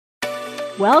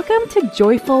Welcome to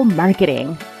Joyful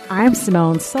Marketing. I'm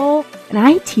Simone Seol, and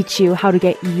I teach you how to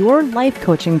get your life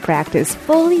coaching practice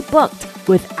fully booked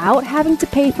without having to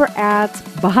pay for ads,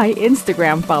 buy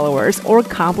Instagram followers, or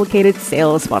complicated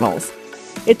sales funnels.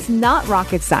 It's not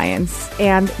rocket science,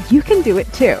 and you can do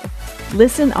it too.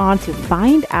 Listen on to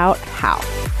find out how.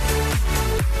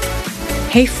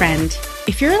 Hey friend,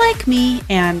 if you're like me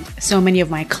and so many of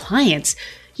my clients,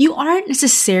 you aren't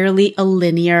necessarily a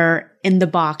linear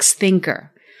in-the-box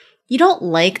thinker. You don't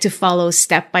like to follow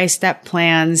step-by-step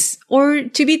plans or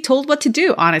to be told what to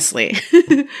do, honestly.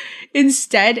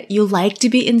 Instead, you like to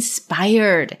be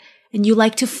inspired and you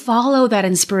like to follow that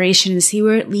inspiration and see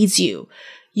where it leads you.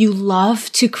 You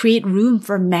love to create room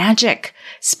for magic,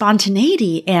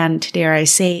 spontaneity, and, dare I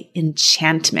say,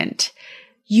 enchantment.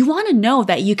 You want to know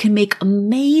that you can make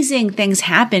amazing things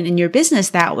happen in your business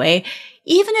that way,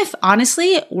 even if,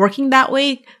 honestly, working that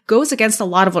way goes against a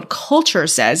lot of what culture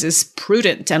says is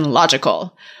prudent and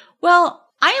logical. Well,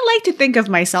 I like to think of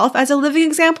myself as a living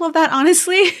example of that,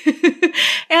 honestly.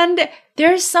 And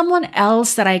there's someone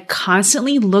else that I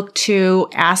constantly look to,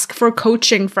 ask for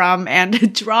coaching from,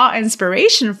 and draw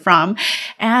inspiration from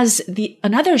as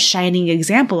another shining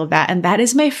example of that. And that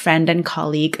is my friend and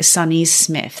colleague, Sunny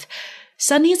Smith.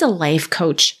 Sunny is a life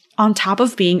coach on top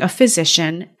of being a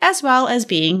physician, as well as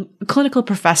being a clinical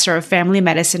professor of family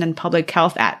medicine and public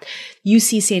health at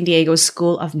UC San Diego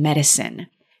School of Medicine.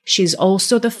 She's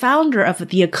also the founder of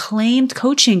the acclaimed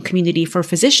coaching community for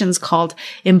physicians called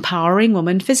Empowering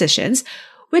Women Physicians,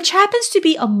 which happens to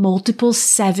be a multiple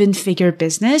seven-figure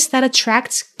business that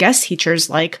attracts guest teachers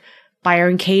like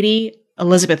Byron Katie,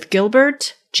 Elizabeth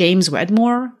Gilbert, James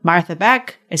Wedmore, Martha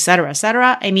Beck, etc.,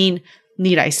 etc. I mean,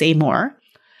 need I say more?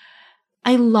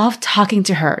 I love talking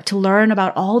to her to learn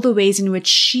about all the ways in which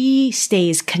she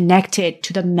stays connected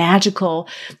to the magical,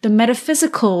 the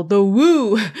metaphysical, the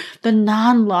woo, the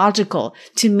non-logical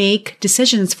to make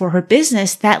decisions for her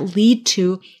business that lead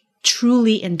to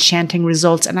truly enchanting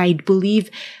results. And I believe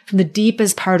from the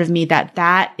deepest part of me that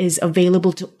that is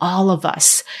available to all of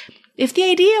us. If the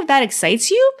idea of that excites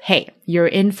you, hey, you're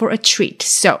in for a treat.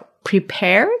 So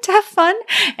prepare to have fun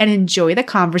and enjoy the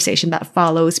conversation that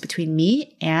follows between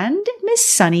me and Miss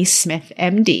Sunny Smith,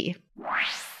 MD.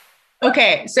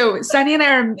 Okay, so Sunny and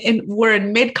I were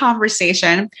in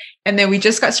mid-conversation, and then we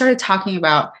just got started talking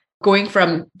about going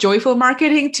from joyful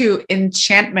marketing to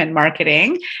enchantment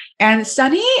marketing. And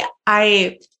Sunny,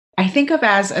 I think of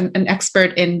as an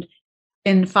expert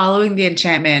in following the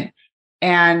enchantment.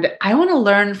 And I want to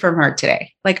learn from her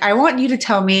today. Like, I want you to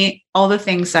tell me all the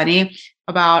things, Sunny,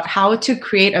 about how to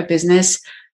create a business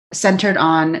centered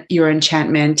on your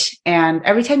enchantment. And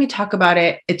every time you talk about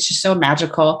it, it's just so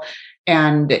magical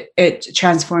and it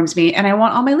transforms me. And I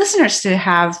want all my listeners to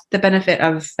have the benefit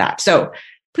of that. So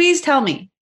please tell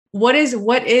me, what is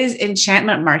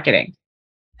enchantment marketing?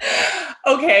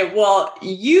 Okay, well,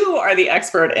 you are the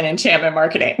expert in enchantment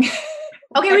marketing.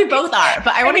 Okay, we both are,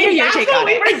 but I want to hear your take on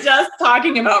it. We were just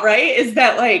talking about, right? Is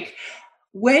that like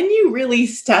when you really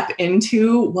step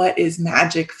into what is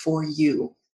magic for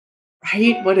you,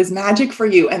 right? What is magic for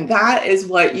you? And that is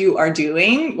what you are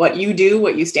doing, what you do,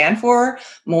 what you stand for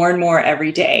more and more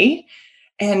every day.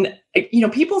 And,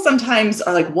 people sometimes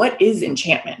are like, what is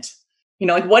enchantment?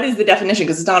 Like what is the definition?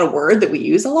 Because it's not a word that we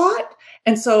use a lot.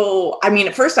 And so,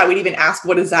 at first I would even ask,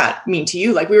 what does that mean to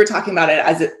you? Like we were talking about it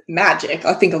as magic.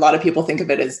 I think a lot of people think of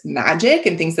it as magic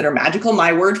and things that are magical.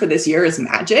 My word for this year is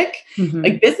magic. Mm-hmm.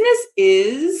 Like business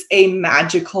is a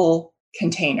magical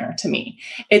container to me.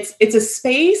 It's a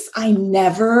space I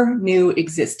never knew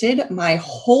existed my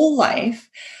whole life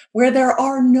where there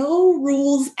are no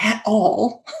rules at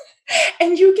all.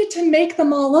 And you get to make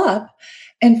them all up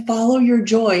and follow your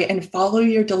joy and follow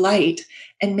your delight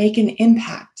and make an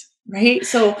impact. Right.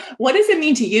 So what does it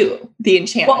mean to you, the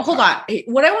enchantment? Well, hold on.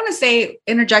 What I want to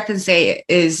interject and say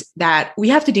is that we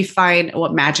have to define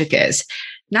what magic is.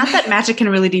 Not that magic can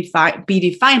really be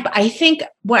defined, but I think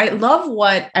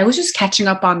I was just catching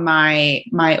up on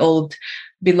my old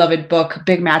beloved book,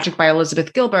 Big Magic by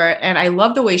Elizabeth Gilbert. And I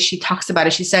love the way she talks about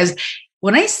it. She says,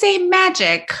 when I say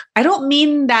magic, I don't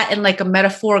mean that in like a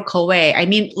metaphorical way. I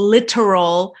mean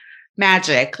literal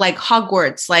magic, like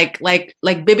Hogwarts, like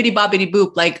bibbidi bobbidi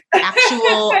boop, like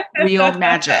actual real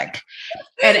magic.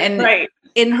 And right.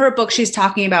 In her book, she's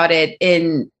talking about it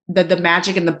in the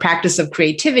magic and the practice of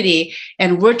creativity.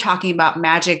 And we're talking about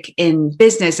magic in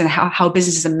business and how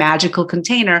business is a magical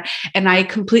container. And I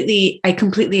completely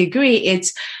agree.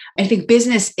 I think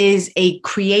business is a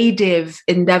creative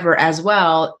endeavor as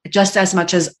well, just as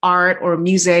much as art or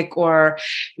music or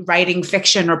writing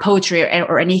fiction or poetry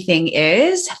or anything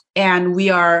is. And we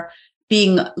are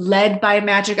being led by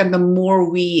magic, and the more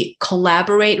we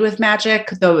collaborate with magic,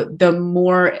 the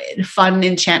more fun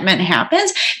enchantment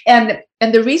happens. And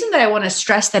the reason that I want to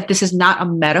stress that this is not a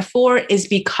metaphor is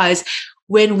because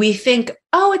when we think,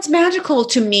 oh, it's magical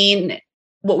to mean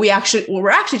what we're actually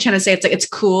trying to say, it's like it's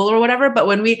cool or whatever. But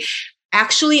when we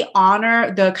actually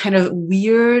honor the kind of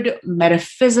weird,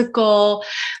 metaphysical,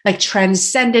 like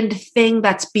transcendent thing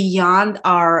that's beyond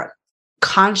our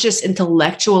conscious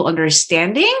intellectual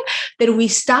understanding, then we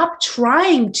stop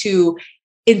trying to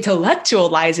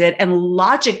intellectualize it and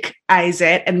logicize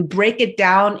it and break it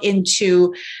down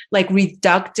into like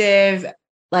reductive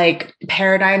like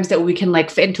paradigms that we can like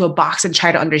fit into a box and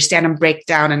try to understand and break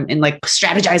down and like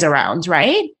strategize around,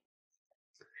 right?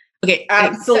 Okay,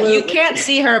 absolutely. So you can't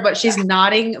see her, but she's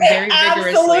nodding very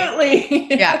vigorously. Absolutely.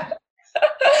 Yeah.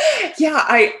 Yeah,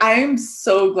 I'm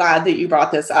so glad that you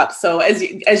brought this up. So as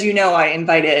you know, I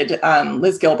invited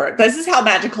Liz Gilbert. This is how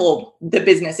magical the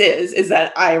business is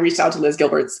that I reached out to Liz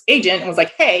Gilbert's agent and was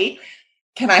like, hey,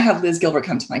 can I have Liz Gilbert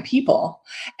come to my people?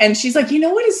 And she's like, you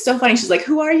know what is so funny? She's like,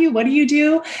 who are you? What do you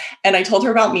do? And I told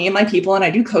her about me and my people, and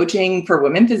I do coaching for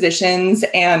women physicians.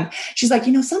 And she's like,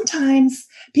 you know, sometimes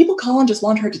people call and just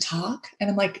want her to talk. And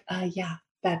I'm like, yeah,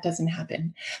 that doesn't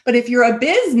happen. But if you're a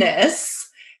business,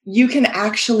 you can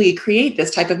actually create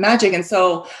this type of magic. And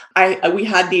so we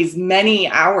had these many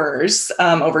hours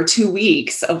over 2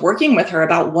 weeks of working with her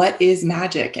about what is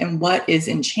magic and what is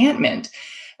enchantment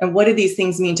and what do these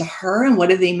things mean to her and what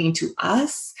do they mean to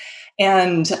us.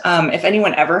 And if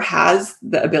anyone ever has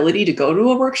the ability to go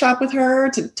to a workshop with her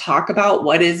to talk about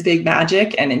what is big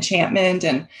magic and enchantment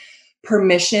and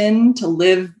permission to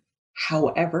live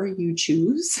however you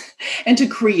choose and to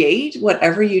create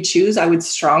whatever you choose, I would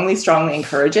strongly, strongly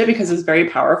encourage it because it's very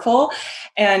powerful.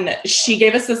 And she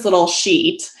gave us this little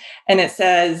sheet and it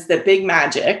says that big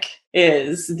magic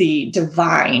is the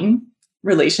divine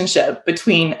relationship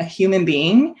between a human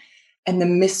being and the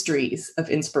mysteries of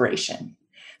inspiration.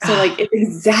 So like it's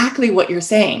exactly what you're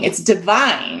saying. It's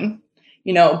divine,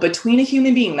 you know, between a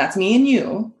human being, that's me and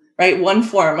you, right? One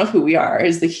form of who we are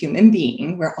is the human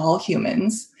being. We're all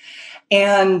humans.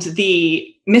 And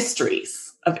the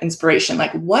mysteries of inspiration,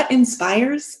 like what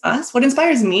inspires us, what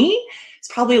inspires me is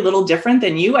probably a little different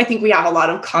than you. I think we have a lot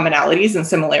of commonalities and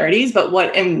similarities, but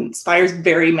what inspires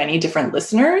very many different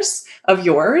listeners of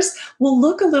yours will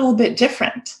look a little bit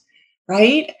different,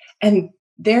 right? And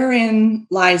therein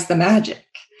lies the magic.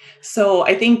 So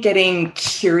I think getting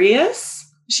curious,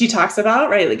 she talks about,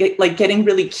 right? Like getting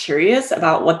really curious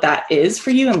about what that is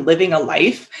for you and living a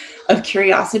life of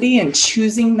curiosity and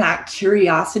choosing that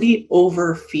curiosity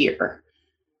over fear.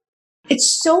 It's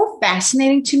so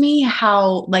fascinating to me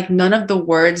how like none of the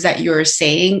words that you're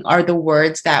saying are the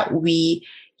words that we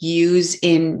use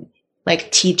in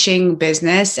like teaching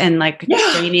business and like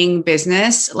training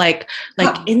business, like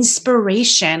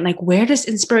inspiration, like where does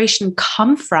inspiration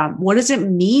come from? What does it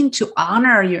mean to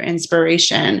honor your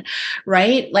inspiration,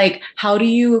 right? Like, how do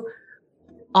you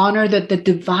honor the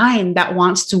divine that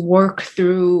wants to work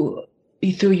through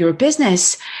your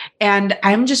business? And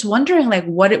I'm just wondering like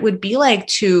what it would be like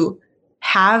to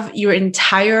have your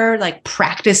entire like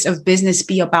practice of business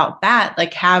be about that,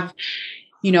 like have,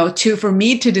 you know, for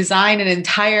me to design an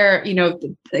entire, you know,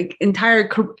 like entire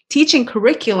teaching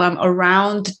curriculum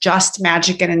around just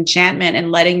magic and enchantment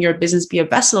and letting your business be a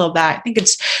vessel of that. I think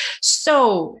it's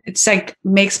like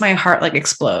makes my heart like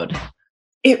explode.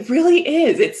 It really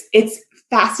is. It's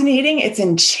fascinating. It's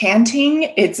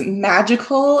enchanting. It's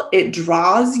magical. It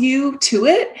draws you to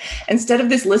it instead of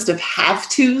this list of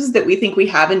have-tos that we think we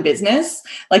have in business.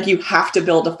 Like you have to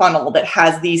build a funnel that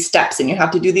has these steps and you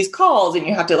have to do these calls and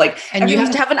you have to like, and you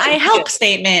have to have an I help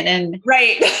statement and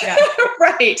right. Yeah.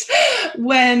 Right.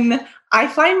 When I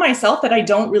find myself that I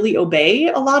don't really obey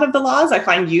a lot of the laws. I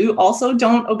find you also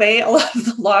don't obey a lot of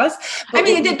the laws. I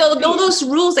mean, those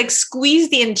rules like squeeze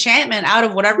the enchantment out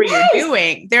of whatever you're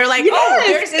doing. They're like, oh,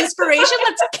 there's inspiration.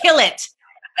 Let's kill it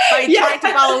by trying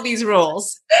to follow these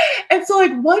rules. And so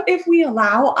like, what if we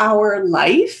allow our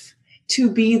life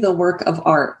to be the work of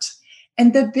art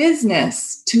and the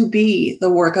business to be the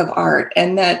work of art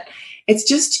and that it's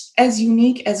just as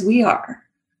unique as we are?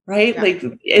 Right? Yeah.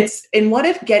 Like and what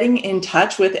if getting in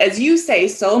touch with, as you say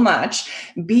so much,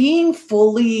 being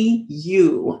fully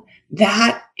you,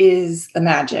 that is the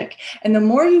magic. And the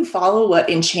more you follow what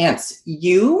enchants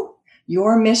you,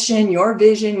 your mission, your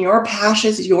vision, your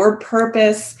passions, your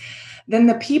purpose, then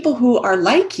the people who are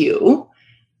like you,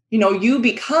 you know, you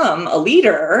become a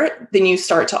leader, then you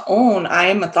start to own, I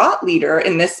am a thought leader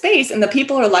in this space. And the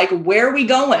people are like, where are we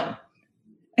going?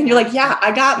 And you're like, yeah,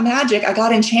 I got magic. I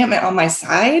got enchantment on my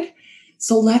side.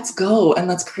 So let's go and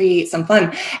let's create some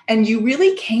fun. And you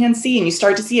really can see, and you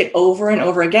start to see it over and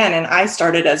over again. And I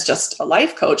started as just a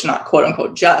life coach, not quote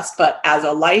unquote just, but as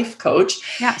a life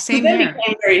coach. Yeah, same who then here.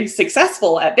 became very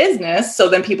successful at business. So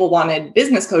then people wanted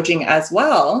business coaching as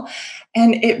well.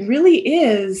 And it really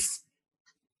is,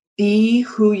 be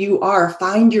who you are.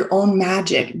 Find your own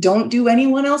magic. Don't do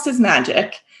anyone else's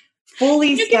magic.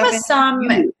 Fully Can you give us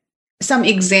some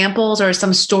examples or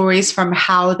some stories from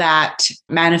how that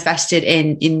manifested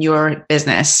in your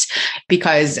business?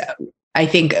 Because I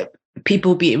think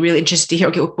people would be really interested to hear,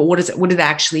 okay, but what does it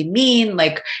actually mean?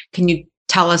 Like, can you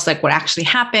tell us like what actually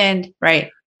happened?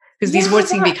 Right. Because these words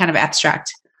can be kind of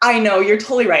abstract. I know, you're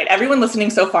totally right. Everyone listening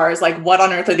so far is like, what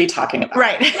on earth are they talking about?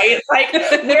 Right. It's like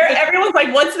where everyone's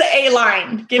like, what's the A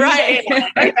line? Give me the A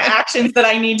line, right? The actions that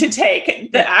I need to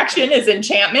take. The action is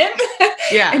enchantment.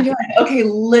 Yeah. And you're like, okay,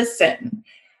 listen,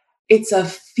 it's a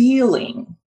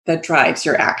feeling that drives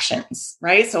your actions,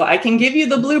 right? So I can give you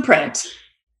the blueprint.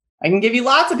 I can give you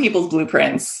lots of people's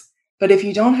blueprints. But if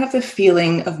you don't have the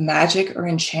feeling of magic or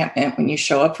enchantment when you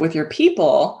show up with your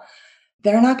people,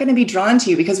 they're not going to be drawn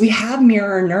to you, because we have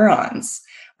mirror neurons,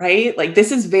 right? Like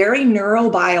this is very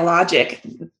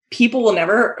neurobiologic. People will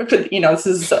never, this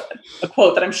is a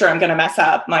quote that I'm sure I'm going to mess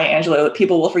up, Maya Angelou, that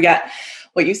people will forget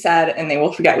what you said and they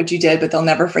will forget what you did, but they'll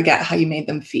never forget how you made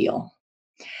them feel.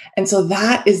 And so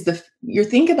that is you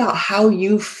think about how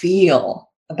you feel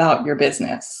about your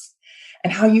business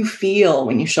and how you feel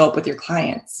when you show up with your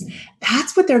clients.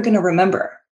 That's what they're going to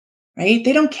remember. Right?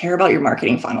 They don't care about your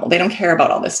marketing funnel. They don't care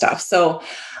about all this stuff. So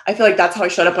I feel like that's how I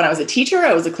showed up when I was a teacher.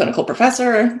 I was a clinical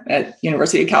professor at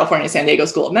University of California, San Diego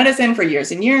School of Medicine for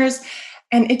years and years.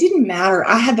 And it didn't matter.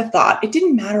 I had the thought, it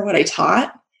didn't matter what I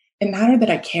taught. It mattered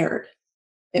that I cared.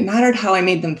 It mattered how I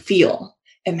made them feel.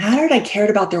 It mattered I cared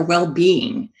about their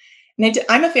well-being. And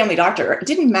I'm a family doctor. It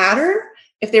didn't matter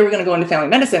if they were going to go into family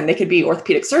medicine. They could be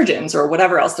orthopedic surgeons or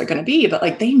whatever else they're going to be, but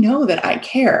like they know that I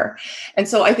care. And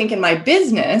so I think in my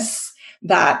business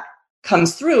that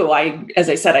comes through. As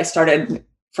I said, I started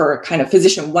for kind of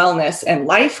physician wellness and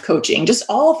life coaching, just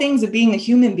all things of being a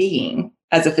human being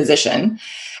as a physician.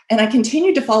 And I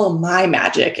continued to follow my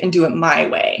magic and do it my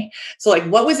way. So like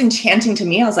what was enchanting to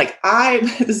me, I was like,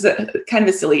 this is kind of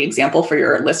a silly example for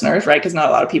your listeners, right? Because not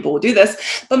a lot of people will do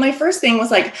this. But my first thing was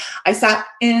like, I sat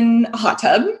in a hot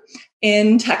tub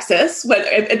in Texas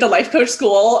at the life coach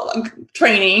school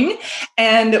training,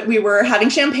 and we were having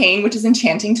champagne, which is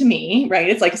enchanting to me, right?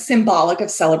 It's like symbolic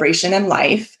of celebration and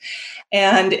life.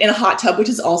 And in a hot tub, which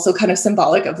is also kind of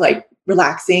symbolic of like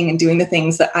relaxing and doing the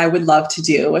things that I would love to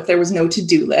do if there was no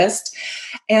to-do list.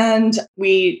 And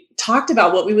we talked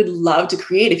about what we would love to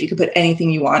create if you could put anything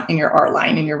you want in your art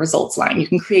line, in your results line. You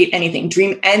can create anything,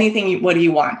 dream anything. What do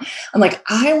you want? I'm like,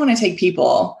 I want to take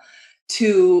people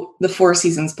to the Four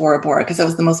Seasons Bora Bora, because that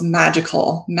was the most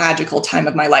magical time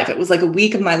of my life. It was like a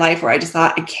week of my life where I just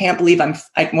thought, I can't believe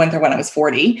I went there when I was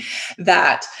 40,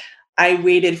 that I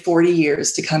waited 40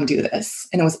 years to come do this.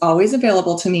 And it was always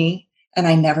available to me and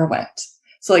I never went.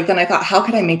 So like, then I thought, how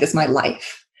could I make this my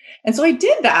life? And so I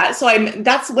did that. So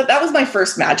that was my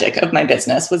first magic of my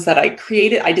business, was that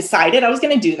I decided I was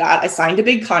going to do that. I signed a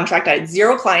big contract. I had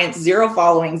 0 clients, 0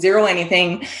 following, 0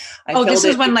 anything. This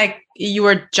is when like you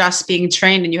were just being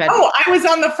trained and you had. I was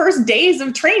on the first days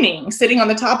of training, sitting on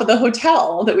the top of the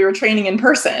hotel that we were training in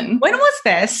person. When was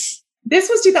this? This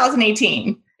was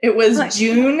 2018. It was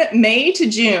May to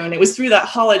June. It was through that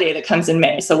holiday that comes in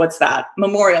May. So what's that?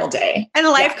 Memorial Day. And the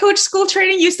life coach school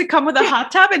training used to come with a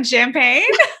hot tub and champagne.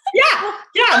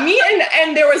 Yeah. Me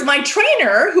and there was my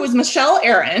trainer, who was Michelle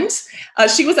Arendt.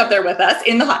 She was up there with us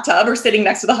in the hot tub, or sitting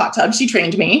next to the hot tub. She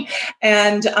trained me,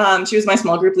 and she was my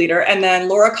small group leader. And then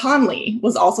Laura Conley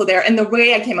was also there. And the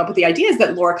way I came up with the idea is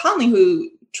that Laura Conley, who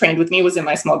trained with me, was in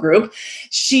my small group.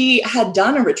 She had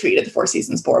done a retreat at the Four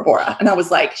Seasons Bora Bora. And I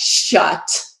was like,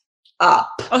 shut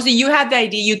up. Oh, so you had the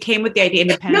idea, you came with the idea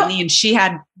independently, and she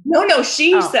had. No,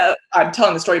 she said, I'm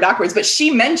telling the story backwards, but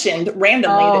she mentioned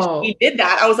randomly that she did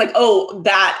that. I was like, oh,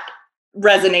 that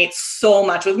resonates so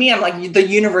much with me. I'm like, the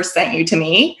universe sent you to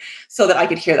me so that I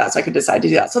could hear that, so I could decide to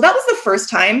do that. So that was the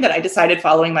first time that I decided,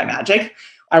 following my magic,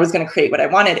 I was going to create what I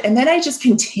wanted. And then I just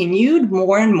continued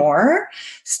more and more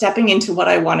stepping into what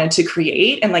I wanted to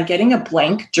create, and like getting a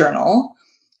blank journal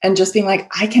and just being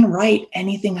like, I can write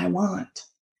anything I want,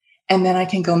 and then I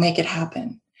can go make it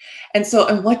happen. And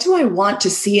what do I want to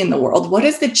see in the world? What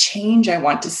is the change I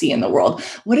want to see in the world?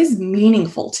 What is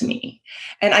meaningful to me?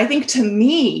 And I think, to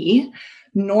me,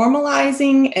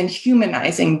 normalizing and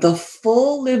humanizing the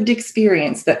full lived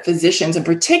experience that physicians, and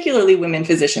particularly women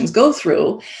physicians, go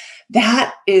through,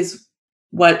 that is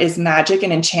what is magic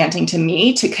and enchanting to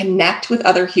me, to connect with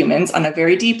other humans on a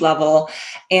very deep level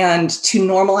and to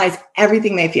normalize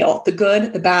everything they feel, the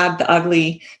good, the bad, the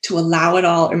ugly, to allow it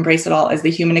all, embrace it all as the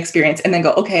human experience, and then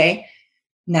go, okay,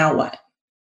 now what?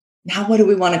 Now what do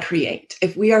we want to create?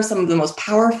 If we are some of the most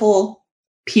powerful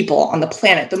people on the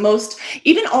planet,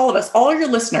 even all of us, all your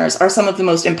listeners are some of the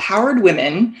most empowered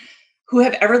women who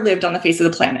have ever lived on the face of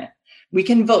the planet. We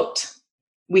can vote.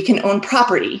 We can own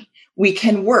property. We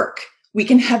can work. We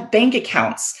can have bank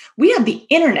accounts. We have the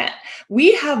internet.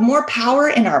 We have more power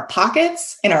in our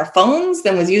pockets, in our phones,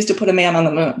 than was used to put a man on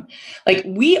the moon. Like,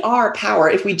 we are power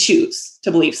if we choose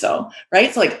to believe so,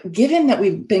 right? So like, given that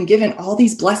we've been given all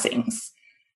these blessings,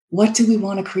 what do we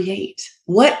want to create?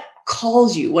 What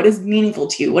calls you? What is meaningful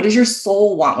to you? What does your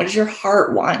soul want? What does your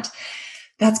heart want?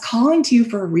 That's calling to you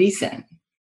for a reason.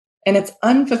 And it's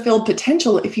unfulfilled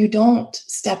potential if you don't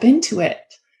step into it.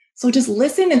 So just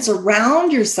listen and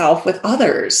surround yourself with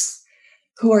others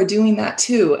who are doing that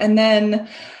too. And then,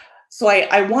 so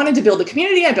I wanted to build a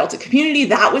community. I built a community.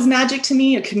 That was magic to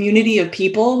me. A community of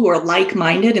people who are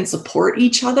like-minded and support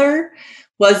each other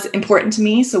was important to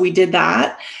me. So we did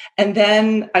that. And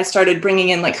then I started bringing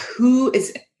in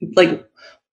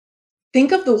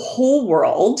think of the whole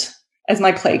world as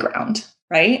my playground,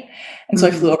 right? And so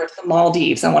I flew over to the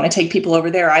Maldives. I want to take people over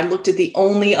there. I looked at the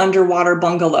only underwater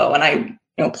bungalow and I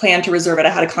planned to reserve it. I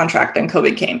had a contract, then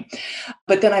COVID came.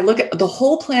 But then I look at the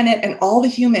whole planet and all the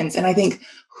humans and I think,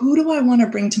 who do I want to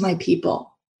bring to my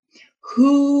people?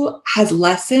 Who has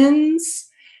lessons?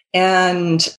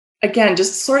 And again,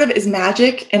 just sort of is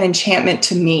magic and enchantment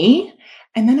to me.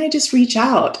 And then I just reach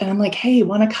out and I'm like, hey,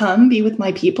 want to come be with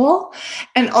my people?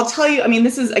 And I'll tell you, I mean,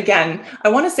 this is, again, I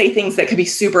want to say things that could be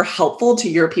super helpful to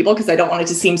your people because I don't want it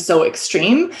to seem so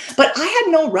extreme, but I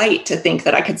had no right to think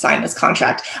that I could sign this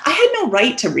contract. I had no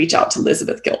right to reach out to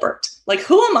Elizabeth Gilbert. Like,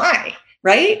 who am I?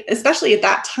 Right? Especially at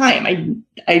that time,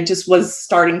 I just was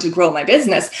starting to grow my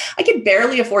business. I could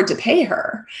barely afford to pay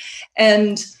her.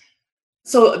 And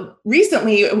so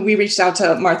recently we reached out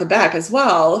to Martha Beck as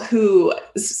well, who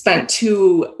spent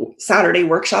 2 Saturday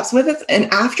workshops with us. And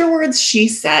afterwards she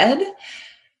said,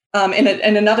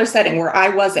 in another setting where I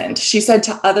wasn't, she said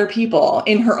to other people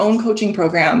in her own coaching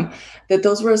program that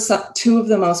those were 2 of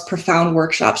the most profound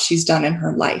workshops she's done in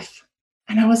her life.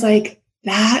 And I was like,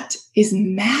 that is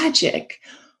magic.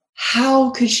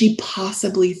 How could she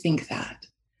possibly think that?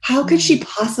 How could she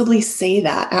possibly say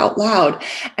that out loud?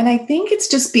 And I think it's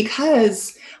just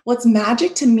because what's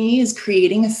magic to me is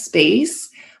creating a space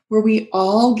where we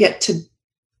all get to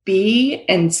be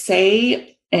and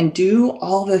say and do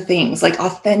all the things, like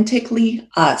authentically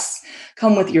us.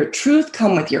 Come with your truth,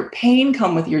 come with your pain,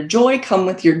 come with your joy, come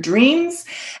with your dreams.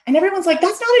 And everyone's like,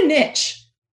 that's not a niche.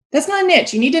 That's not a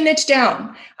niche. You need to niche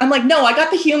down. I'm like, no, I got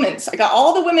the humans. I got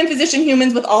all the women physician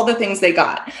humans with all the things they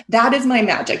got. That is my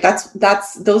magic.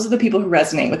 Those are the people who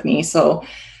resonate with me. So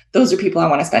those are people I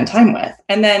want to spend time with.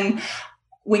 And then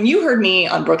when you heard me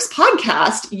on Brooke's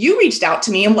podcast, you reached out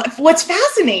to me. And what's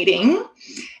fascinating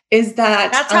is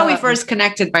that's how we first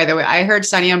connected, by the way. I heard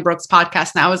Sunny on Brooke's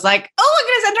podcast and I was like, oh, I'm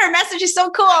going to send her a message. She's so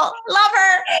cool. Love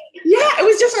her. Yeah. It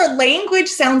was just our language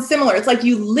sounds similar. It's like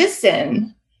you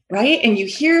listen, right? And you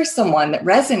hear someone that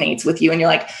resonates with you and you're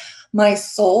like, my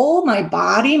soul, my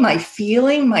body, my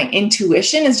feeling, my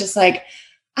intuition is just like,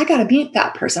 I got to meet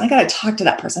that person. I got to talk to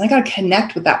that person. I got to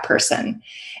connect with that person.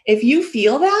 If you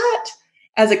feel that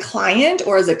as a client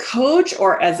or as a coach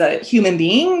or as a human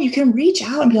being, you can reach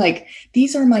out and be like,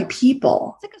 these are my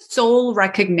people. It's like a soul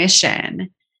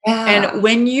recognition. Yeah. And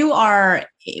when you are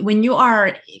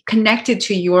connected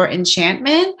to your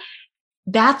enchantment,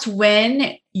 that's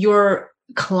when your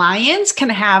clients can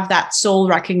have that soul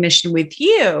recognition with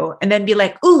you and then be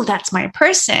like, oh, that's my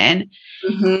person.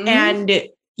 Mm-hmm. And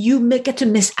you get to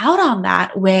miss out on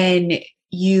that when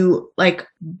you like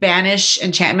banish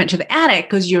enchantment to the attic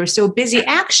because you're so busy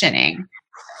actioning.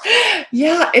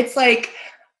 Yeah. It's like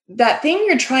that thing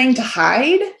you're trying to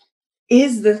hide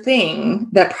is the thing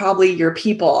that probably your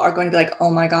people are going to be like,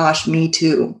 oh my gosh, me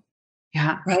too.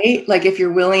 Yeah. Right. Like if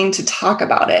you're willing to talk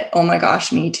about it, oh my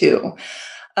gosh, me too.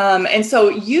 And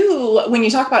so when you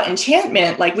talk about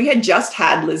enchantment, like we had just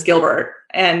had Liz Gilbert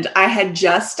and I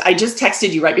just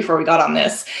texted you right before we got on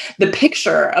this, the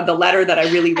picture of the letter that I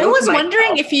really wrote. I was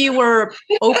wondering if you were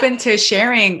open to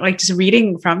sharing, like just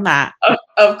reading from that.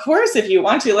 Of course, if you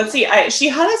want to. Let's see. She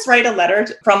had us write a letter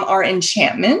from our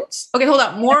enchantment. Okay, hold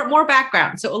on. More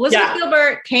background. So Elizabeth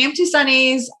Gilbert came to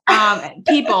Sunny's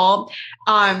people.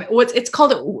 It's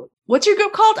called what's your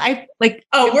group called? We're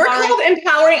called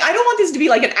Empowering. I don't want this to be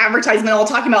like an advertisement all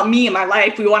talking about me and my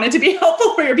life. We want it to be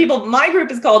helpful for your people. My group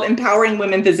is called Empowering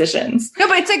Women Physicians. No,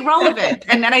 but it's like relevant.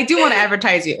 and I do want to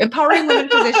advertise you. Empowering Women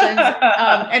Physicians.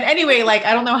 And anyway, like,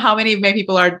 I don't know how many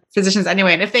people are physicians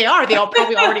anyway. And if they are, they all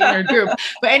probably already in their group.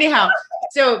 But anyhow,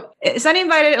 so Sunny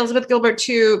invited Elizabeth Gilbert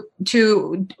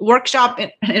to workshop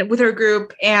with her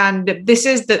group. And this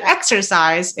is the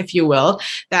exercise, if you will,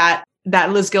 that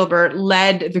Liz Gilbert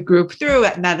led the group through,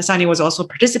 and that Sunny was also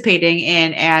participating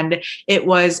in. And it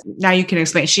was, now you can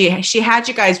explain, she had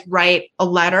you guys write a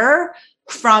letter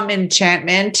from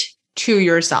enchantment to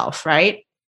yourself, right?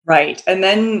 Right. And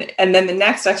then the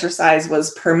next exercise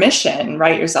was permission.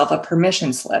 Write yourself a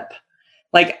permission slip.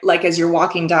 Like as you're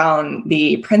walking down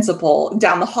the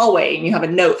hallway and you have a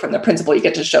note from the principal, you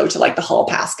get to show to like the hall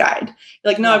pass guide.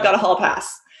 You're like, no, I've got a hall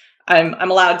pass.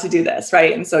 I'm allowed to do this,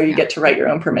 right? And so you get to write your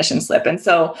own permission slip. And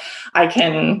so I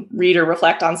can read or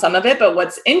reflect on some of it. But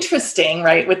what's interesting,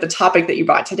 right, with the topic that you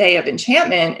brought today of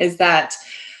enchantment is that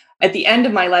at the end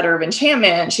of my letter of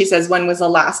enchantment, she says, when was the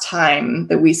last time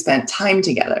that we spent time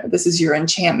together? This is your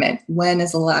enchantment. When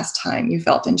is the last time you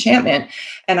felt enchantment?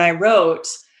 And I wrote,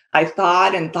 I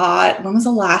thought, when was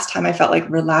the last time I felt like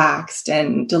relaxed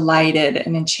and delighted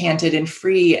and enchanted and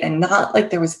free and not like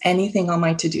there was anything on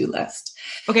my to-do list?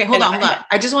 Okay, hold on.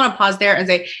 I just want to pause there and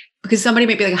say, because somebody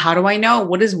may be like, how do I know?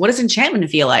 What does enchantment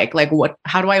feel like? Like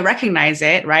how do I recognize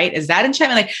it? Right? Is that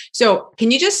enchantment? Like, so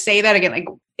can you just say that again? Like,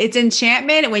 it's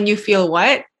enchantment when you feel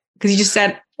what? Because you just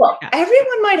said, well,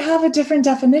 everyone might have a different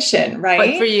definition,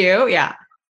 right? But for you, yeah.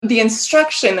 The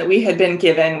instruction that we had been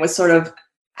given was sort of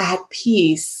at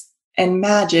peace and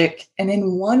magic and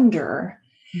in wonder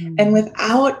and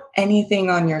without anything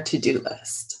on your to-do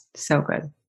list. So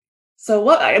good. So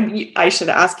what I should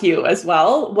ask you as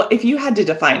well, what if you had to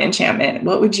define enchantment,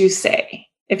 what would you say?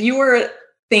 If you were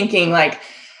thinking like,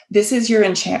 this is your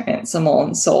enchantment,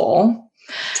 Simone Soul,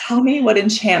 tell me what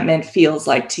enchantment feels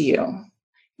like to you.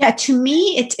 Yeah, to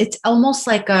me, it's almost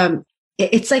like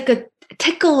it's like a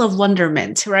tickle of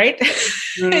wonderment, right?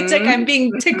 Mm-hmm. It's like I'm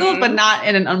being tickled, but not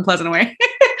in an unpleasant way.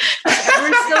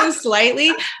 Ever so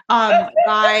slightly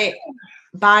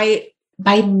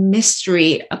by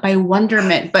mystery, by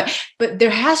wonderment. But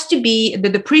there has to be, the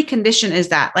precondition is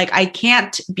that like, I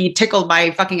can't be tickled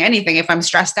by fucking anything if I'm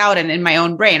stressed out and in my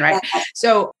own brain, right?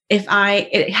 So if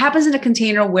it happens in a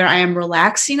container where I am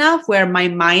relaxed enough, where my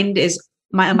mind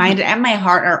and my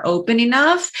heart are open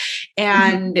enough,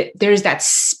 and there's that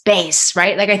space,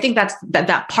 right? Like, I think that's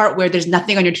that part where there's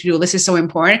nothing on your to-do list is so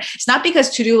important. It's not because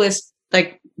to-do lists,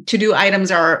 like to-do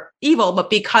items are evil, but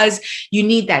because you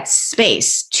need that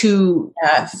space to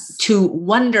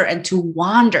wonder and to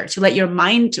wander, to let your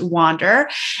mind wander.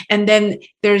 And then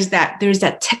there's that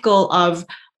tickle of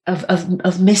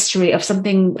mystery, of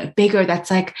something bigger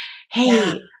that's like,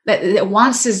 hey, that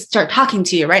wants to start talking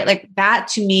to you, right? Like that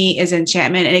to me is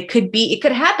enchantment. And it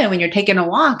could happen when you're taking a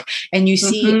walk and you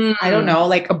see, I don't know,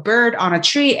 like a bird on a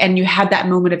tree and you have that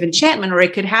moment of enchantment, or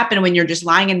it could happen when you're just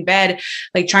lying in bed,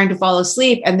 like trying to fall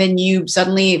asleep. And then you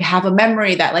suddenly have a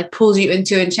memory that like pulls you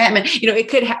into enchantment. You know, it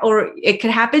could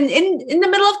happen in the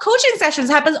middle of coaching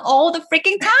sessions. It happens all the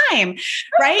freaking time,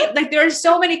 right? Like there are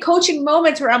so many coaching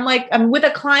moments where I'm with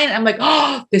a client. I'm like,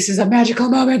 oh, this is a magical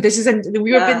moment.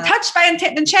 We have been touched by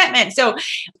enchantment. So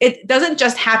it doesn't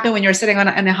just happen when you're sitting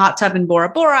in a hot tub in Bora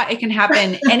Bora. It can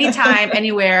happen anytime,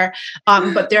 anywhere.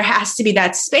 But there has to be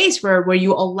that space where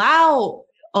you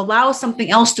allow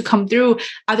something else to come through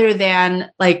other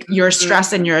than like your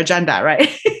stress and your agenda,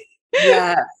 right?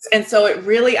 Yes. And so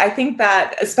I think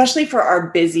that especially for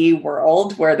our busy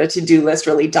world where the to-do list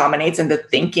really dominates and the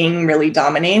thinking really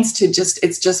dominates,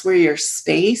 it's just where your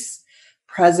space,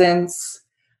 presence,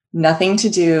 nothing to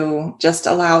do, just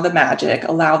allow the magic,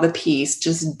 allow the peace,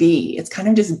 just be. It's kind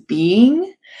of just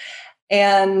being.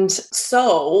 And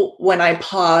so when I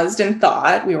paused and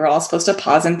thought, we were all supposed to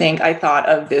pause and think, I thought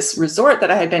of this resort that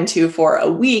I had been to for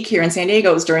a week here in San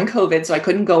Diego. It was during COVID, so I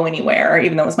couldn't go anywhere,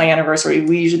 even though it was my anniversary.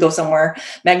 We usually go somewhere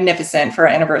magnificent for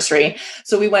our anniversary.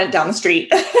 So we went down the street,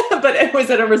 but it was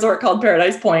at a resort called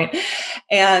Paradise Point.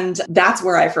 And that's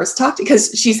where I first talked,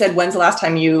 because she said, when's the last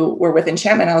time you were with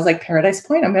enchantment? I was like, Paradise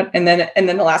Point. And then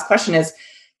the last question is,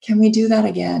 can we do that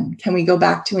again? Can we go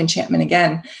back to enchantment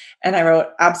again? And I wrote,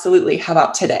 absolutely. How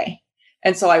about today?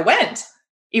 And so I went,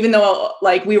 even though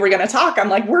like we were going to talk, I'm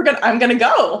like, I'm going to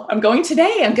go. I'm going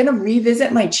today. I'm going to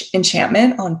revisit my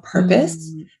enchantment on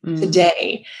purpose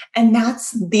today. And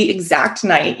that's the exact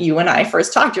night you and I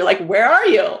first talked. You're like, where are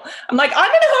you? I'm like, I'm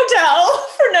in a hotel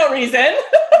for no reason.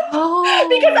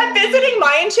 Because I'm visiting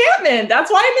my enchantment.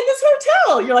 That's why I'm in this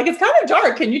hotel. You're like, it's kind of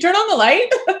dark. Can you turn on the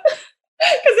light?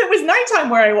 it was nighttime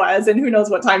where I was, and who knows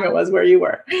what time it was where you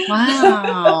were.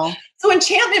 Wow. So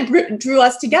enchantment drew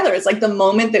us together. It's like the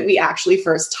moment that we actually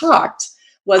first talked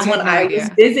was when I was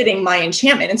visiting my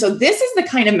enchantment. And so this is the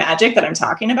kind of magic that I'm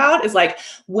talking about, is like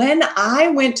when I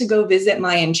went to go visit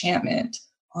my enchantment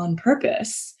on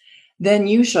purpose, then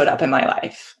you showed up in my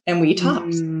life and we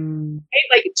talked. Right?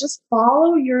 Like just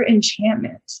follow your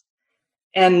enchantment.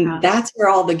 And that's where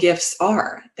all the gifts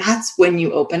are. That's when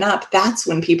you open up. That's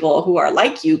when people who are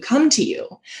like you come to you.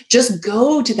 Just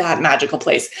go to that magical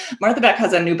place. Martha Beck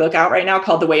has a new book out right now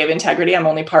called The Way of Integrity. I'm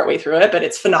only partway through it, but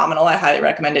it's phenomenal. I highly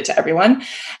recommend it to everyone.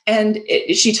 And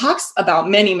she talks about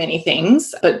many, many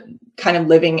things, but kind of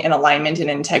living in alignment and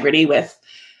integrity with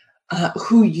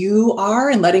who you are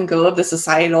and letting go of the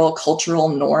societal cultural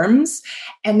norms.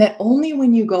 And that only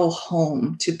when you go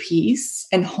home to peace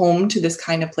and home to this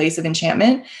kind of place of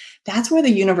enchantment, that's where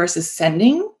the universe is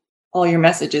sending all your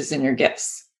messages and your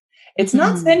gifts. It's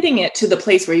not sending it to the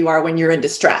place where you are when you're in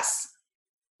distress,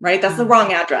 right? That's the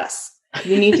wrong address.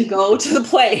 You need to go to the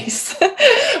place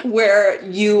where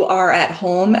you are at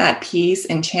home, at peace,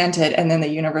 enchanted, and then the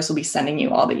universe will be sending you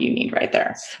all that you need right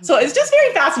there. So it's just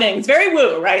very fascinating. It's very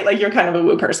woo, right? Like you're kind of a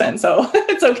woo person, so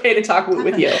it's okay to talk woo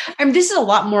with you. I mean, this is a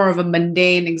lot more of a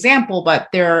mundane example, but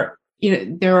there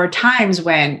are times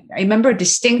when I remember a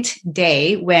distinct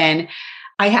day when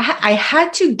I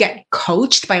had to get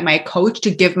coached by my coach to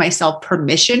give myself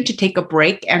permission to take a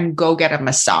break and go get a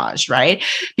massage, right?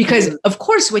 Because of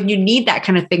course, when you need that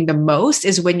kind of thing the most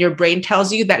is when your brain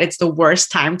tells you that it's the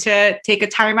worst time to take a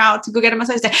time out to go get a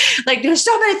massage. Like there's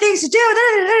so many things to do.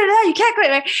 You can't quit,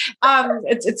 right?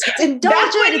 It's indulgent.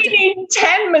 That's when you need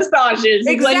 10 massages.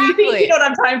 Exactly. When you think you don't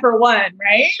have time for one,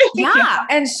 right? Yeah.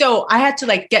 And so I had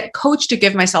to get coached to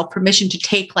give myself permission to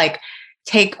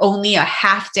take only a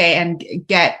half day and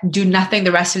do nothing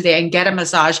the rest of the day and get a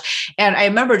massage. And I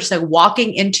remember just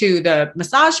walking into the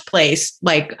massage place,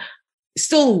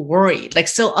 still worried,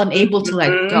 still unable to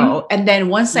let go. And then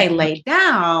once I laid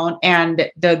down and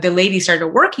the lady started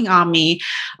working on me,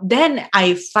 then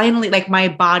I finally, my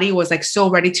body was so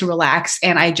ready to relax.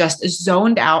 And I just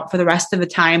zoned out for the rest of the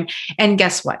time. And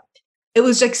guess what? It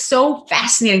was so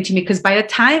fascinating to me because by the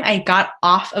time I got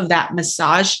off of that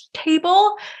massage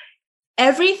table,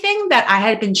 everything that I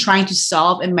had been trying to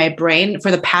solve in my brain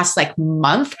for the past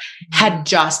month had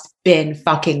just been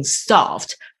fucking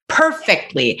solved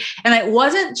perfectly. And I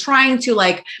wasn't trying to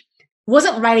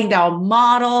wasn't writing down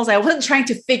models. I wasn't trying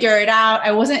to figure it out.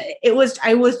 I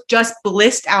was just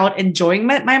blissed out enjoying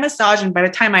my massage. And by the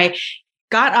time I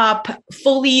got up,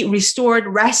 fully restored,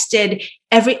 rested,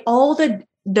 all the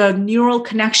neural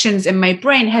connections in my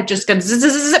brain had just gone zzz,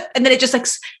 zzz, zzz, and then it just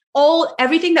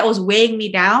everything that was weighing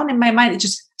me down in my mind, it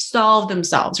just solved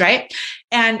themselves. Right.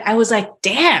 And I was like,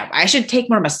 damn, I should take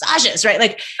more massages. Right.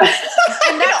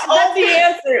 And all the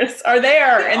answers are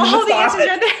there. And all the answers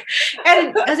are there.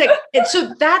 And I was like,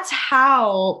 so that's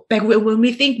how, when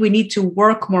we think we need to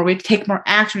work more, we have to take more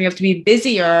action, we have to be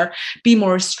busier, be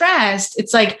more stressed.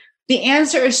 It's the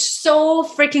answer is so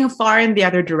freaking far in the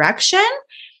other direction.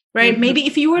 Right. Maybe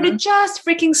if you were to just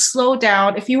freaking slow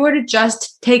down, if you were to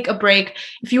just take a break,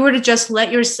 if you were to just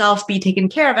let yourself be taken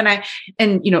care of.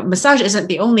 And massage isn't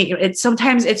the only,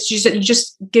 sometimes it's just that you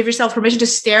just give yourself permission to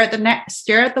stare at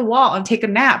the wall and take a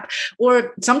nap.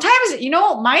 Or sometimes,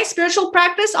 my spiritual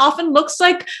practice often looks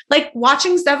like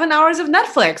watching 7 hours of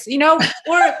Netflix,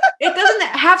 or it doesn't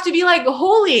have to be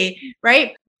holy,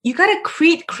 right? You got to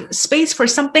create space for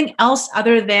something else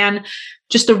other than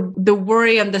just the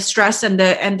worry and the stress and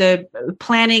the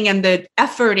planning and the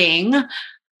efforting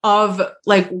of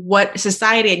what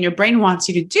society and your brain wants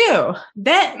you to do.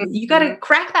 Then you got to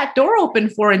crack that door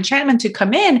open for enchantment to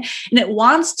come in, and it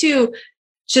wants to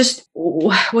just,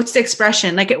 what's the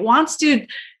expression? It wants to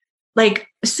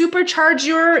supercharge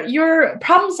your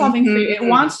problem solving for you. It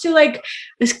wants to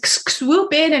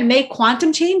swoop in and make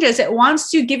quantum changes. It wants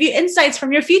to give you insights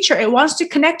from your future. It wants to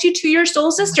connect you to your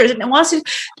soul sisters, and it wants to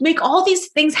make all these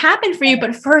things happen for you.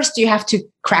 But first you have to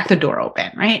crack the door open,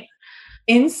 right?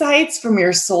 Insights from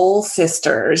your soul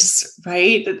sisters,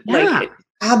 right? Yeah.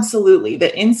 Absolutely.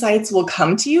 The insights will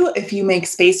come to you if you make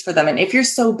space for them. And if you're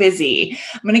so busy,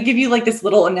 I'm going to give you this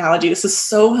little analogy. This is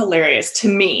so hilarious to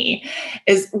me,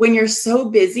 is when you're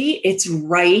so busy, it's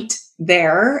right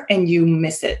there and you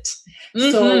miss it.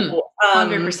 So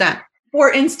 100%.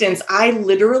 For instance, I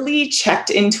literally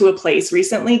checked into a place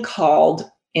recently called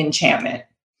Enchantment.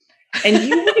 And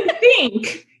you would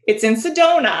think it's in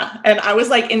Sedona. And I was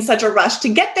in such a rush to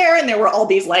get there. And there were all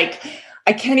these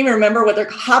I can't even remember what they're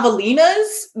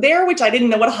javelinas there, which I didn't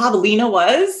know what a javelina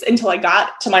was until I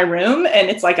got to my room. And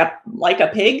it's like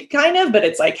a pig kind of, but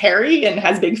it's like hairy and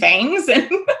has big fangs and,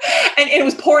 and it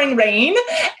was pouring rain.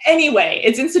 Anyway,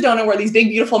 it's in Sedona where these big,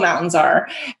 beautiful mountains are.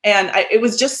 And it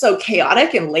was just so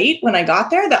chaotic and late when I got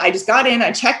there that I just got in,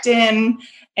 I checked in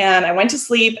and I went to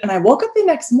sleep and I woke up the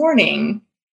next morning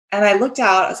and I looked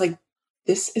out, I was like,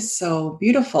 this is so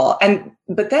beautiful.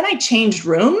 But then I changed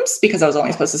rooms because I was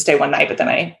only supposed to stay one night, but then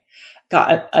I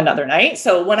got another night.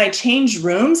 So when I changed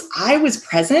rooms, I was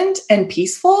present and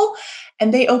peaceful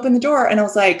and they opened the door and I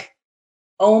was like,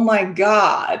 oh my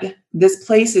God, this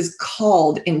place is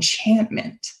called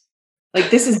enchantment. Like,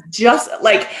 this is just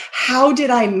like, how did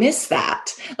I miss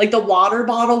that? Like the water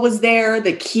bottle was there.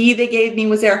 The key they gave me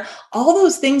was there. All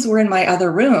those things were in my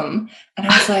other room. And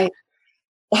I was like,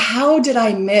 how did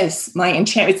I miss my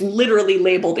enchantment? It's literally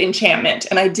labeled enchantment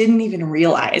and I didn't even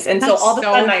realize. And so all of a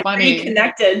sudden I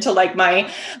reconnected to like my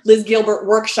Liz Gilbert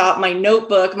workshop, my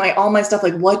notebook, all my stuff.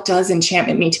 Like, what does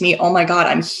enchantment mean to me? Oh my God,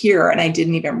 I'm here. And I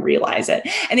didn't even realize it.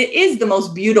 And it is the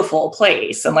most beautiful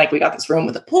place. And like, we got this room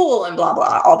with a pool and blah,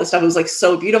 blah, all this stuff. It was like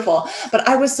so beautiful, but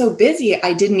I was so busy.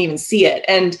 I didn't even see it.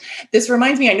 And this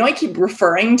reminds me, I know I keep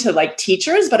referring to like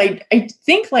teachers, but I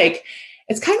think like,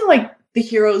 it's kind of like the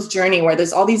hero's journey where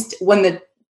there's all these,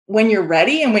 when you're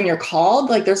ready and when you're called,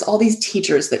 like there's all these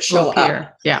teachers that show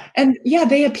up. Yeah. And yeah,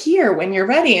 they appear when you're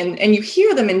ready and you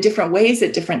hear them in different ways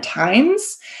at different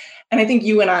times. And I think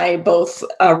you and I both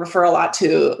refer a lot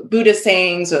to Buddhist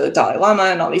sayings or the Dalai Lama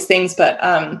and all these things.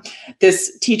 But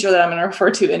this teacher that I'm going to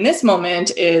refer to in this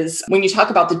moment is when you talk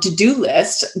about the to-do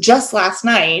list. Just last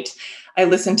night, I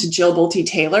listened to Jill Bolte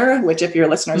Taylor, which if your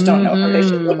listeners don't know her, they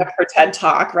should look up her TED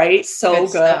Talk, right? So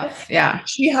good. Yeah.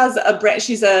 She's a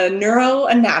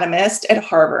neuroanatomist at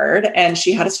Harvard, and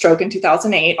she had a stroke in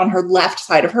 2008 on her left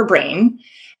side of her brain.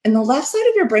 And the left side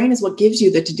of your brain is what gives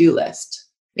you the to-do list.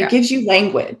 It gives you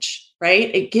language,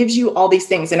 right? It gives you all these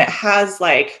things. And it has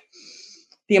like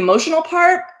the emotional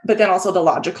part, but then also the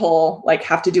logical, like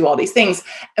have to do all these things.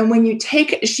 And when you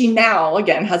she now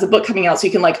again has a book coming out, so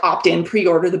you can like opt in,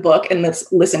 pre-order the book and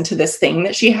let's listen to this thing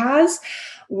that she has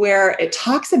where it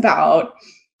talks about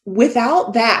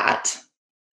without that,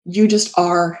 you just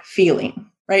are feeling,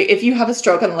 right? If you have a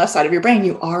stroke on the left side of your brain,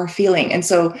 you are feeling. And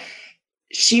so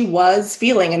she was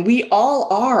feeling, and we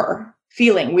all are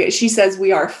feeling. She says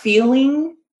we are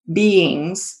feeling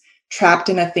beings trapped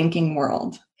in a thinking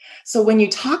world. So when you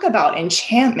talk about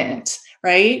enchantment,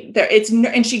 right,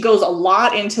 and she goes a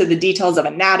lot into the details of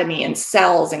anatomy and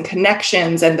cells and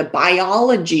connections and the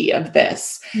biology of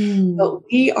this. But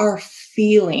we are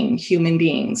feeling human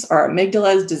beings. Our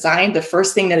amygdala is designed. The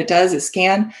first thing that it does is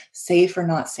scan safe or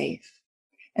not safe.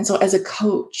 And so as a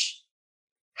coach,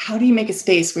 how do you make a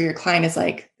space where your client is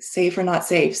like safe or not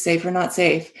safe, safe or not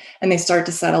safe? And they start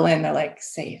to settle in. They're like,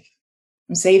 safe.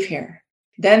 I'm safe here.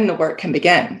 Then the work can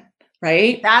begin.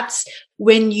 Right? That's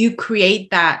when you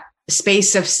create that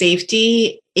space of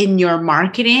safety in your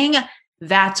marketing.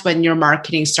 That's when your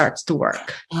marketing starts to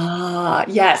work.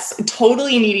 Yes.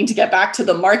 Totally needing to get back to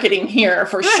the marketing here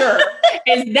for sure.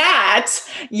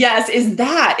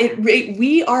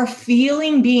 We are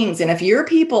feeling beings. And if your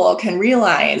people can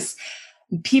realize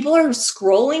people are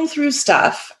scrolling through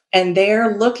stuff and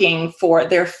they're looking for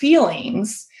their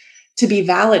feelings to be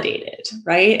validated,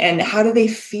 right? And how do they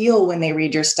feel when they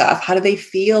read your stuff? How do they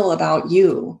feel about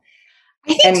you?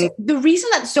 I think the reason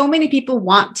that so many people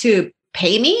want to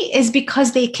pay me is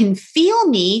because they can feel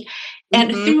me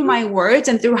and through my words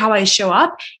and through how I show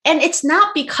up. And it's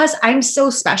not because I'm so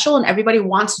special and everybody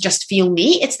wants to just feel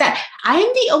me. It's that I'm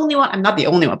the only one. I'm not the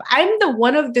only one, but I'm the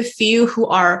one of the few who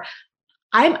are,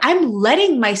 I'm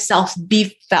letting myself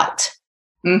be felt.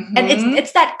 And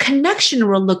it's that connection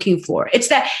we're looking for. It's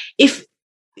that if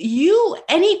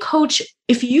any coach,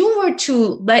 if you were to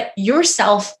let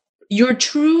yourself, your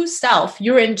true self,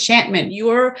 your enchantment,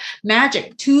 your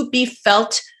magic to be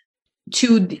felt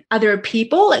to the other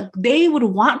people, like they would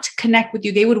want to connect with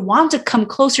you. They would want to come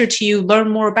closer to you, learn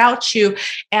more about you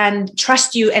and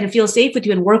trust you and feel safe with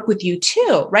you and work with you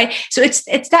too. Right. So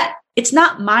it's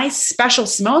not my special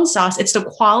Simone sauce. It's the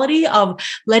quality of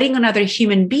letting another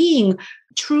human being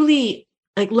truly,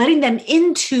 like letting them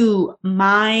into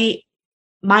my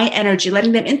energy,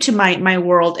 letting them into my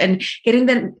world and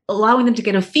allowing them to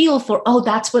get a feel for, oh,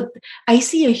 that's what I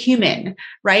see, a human,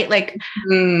 right? Like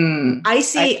I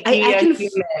feel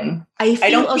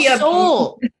a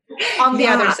soul on the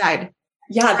other side.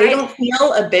 Yeah. They don't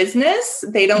feel a business.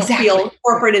 They don't feel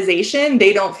corporatization.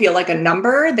 They don't feel like a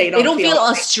number. They don't feel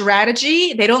a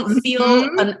strategy. They don't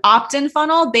feel an opt-in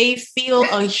funnel. They feel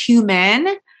a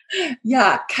human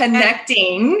Yeah.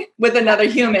 Connecting with another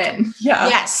human. Yeah.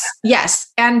 Yes.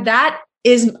 Yes. And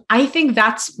I think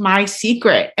that's my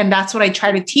secret. And that's what I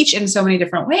try to teach in so many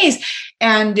different ways.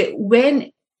 And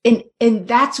and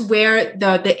that's where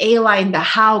the A line, the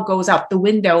how goes out the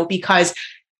window, because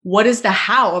what is the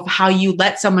how of how you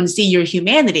let someone see your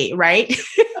humanity, right?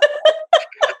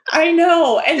 I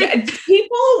know. And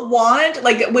people want,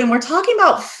 like, when we're talking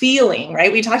about feeling,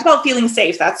 right? We talked about feeling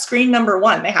safe. That's screen number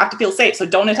one. They have to feel safe. So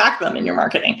don't attack them in your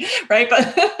marketing, right?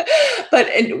 But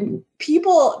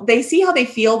people, they see how they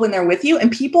feel when they're with you,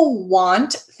 and people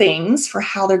want things for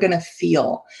how they're going to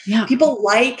feel. Yeah. People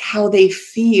like how they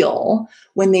feel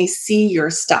when they see your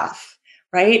stuff,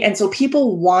 right? And so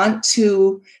people want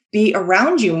to be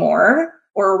around you more,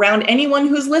 or around anyone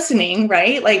who's listening,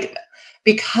 right? Like,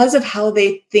 because of how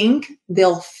they think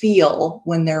they'll feel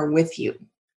when they're with you.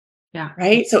 Yeah.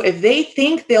 Right. So if they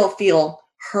think they'll feel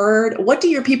heard, what do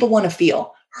your people want to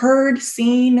feel? Heard,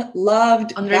 seen,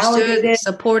 loved, understood, validated,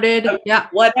 supported. Yeah.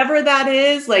 Whatever that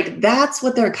is, like, that's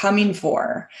what they're coming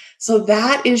for. So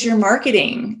that is your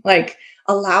marketing. Like,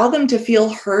 allow them to feel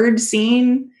heard,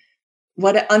 seen,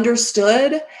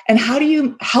 understood. And how do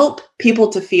you help people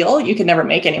to feel? You can never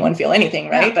make anyone feel anything,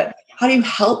 right? Yeah. But how do you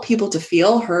help people to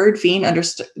feel heard, seen,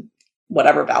 understood,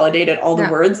 whatever, validated, all the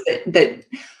words that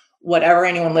whatever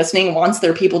anyone listening wants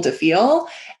their people to feel,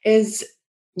 is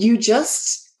you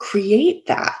just create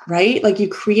that, right? Like, you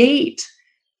create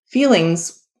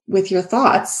feelings with your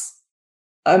thoughts,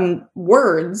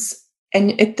 words,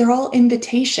 and they're all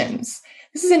invitations.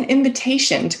 This is an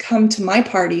invitation to come to my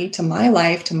party, to my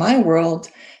life, to my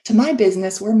world, to my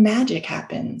business, where magic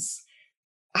happens.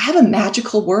 I have a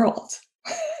magical world.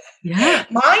 Yeah.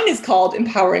 Mine is called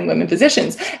Empowering Women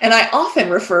Physicians. And I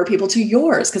often refer people to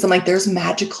yours, because I'm like, there's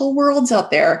magical worlds out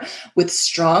there with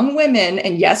strong women.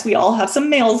 And yes, we all have some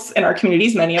males in our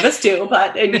communities. Many of us do,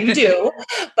 and you do.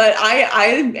 But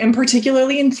I am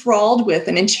particularly enthralled with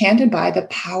and enchanted by the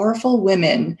powerful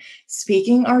women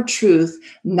speaking our truth,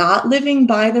 not living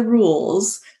by the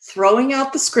rules, throwing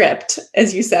out the script,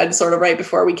 as you said, sort of right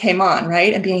before we came on,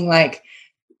 right? And being like,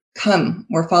 come,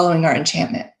 we're following our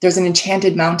enchantment. There's an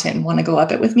enchanted mountain. Want to go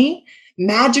up it with me?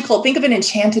 Magical. Think of an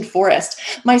enchanted forest.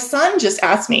 My son just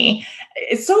asked me,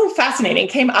 it's so fascinating,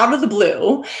 came out of the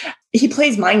blue. He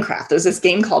plays Minecraft. There's this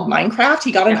game called Minecraft.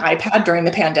 He got an iPad during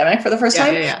the pandemic for the first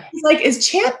time. He's like,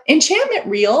 is enchantment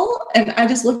real? And I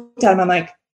just looked at him. I'm like,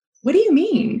 what do you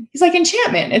mean? He's like,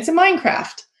 enchantment. It's in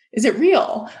Minecraft. Is it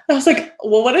real? And I was like,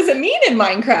 well, what does it mean in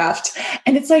Minecraft?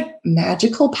 And it's like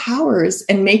magical powers,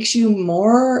 and makes you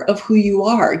more of who you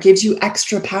are, gives you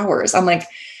extra powers. I'm like,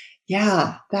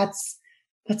 yeah, that's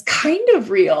kind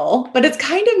of real, but it's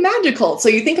kind of magical. So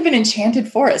you think of an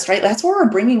enchanted forest, right? That's where we're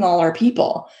bringing all our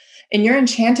people. In your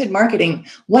enchanted marketing,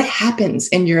 what happens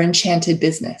in your enchanted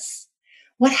business?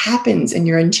 What happens in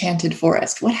your enchanted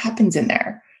forest? What happens in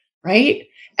there, right?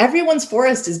 Everyone's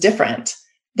forest is different.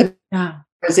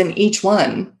 In each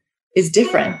one is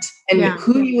different, and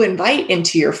who you invite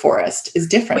into your forest is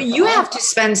different. But you have to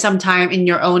spend some time in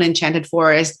your own enchanted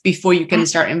forest before you can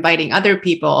start inviting other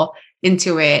people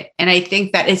into it. And I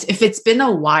think that if it's been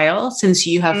a while since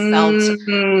you have felt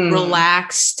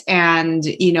relaxed and,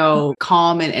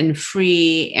 calm and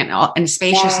free and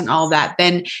spacious and all that,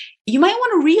 then you might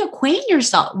want to reacquaint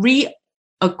yourself,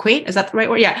 acquaint, is that the right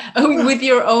word? Yeah. With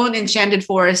your own enchanted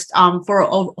forest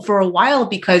for a while,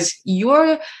 because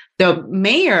you're the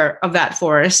mayor of that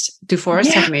forest. Do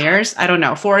forests have mayors? I don't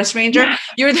know. Forest ranger.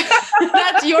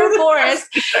 That's your forest.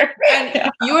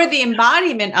 And you're the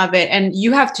embodiment of it. And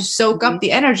you have to soak up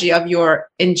the energy of your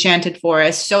enchanted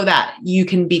forest so that you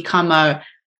can become a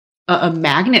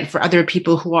magnet for other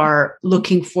people who are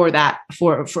looking for that,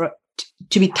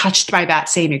 to be touched by that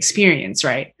same experience,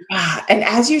 right? Yeah. And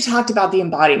as you talked about the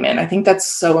embodiment, I think that's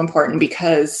so important,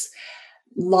 because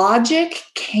logic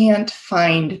can't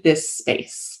find this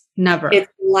space. Never. It's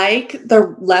like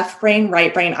the left brain,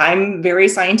 right brain. I'm very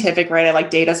scientific, right? I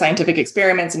like data, scientific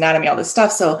experiments, anatomy, all this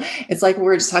stuff. So it's like we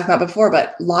were just talking about before,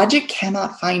 but logic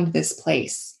cannot find this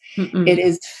place. It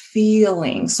is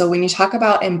feeling. So when you talk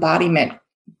about embodiment,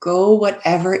 go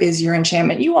whatever is your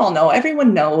enchantment. You all know,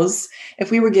 everyone knows, if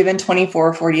we were given 24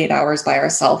 or 48 hours by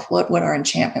ourselves, what would our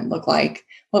enchantment look like?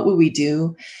 What would we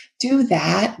do? Do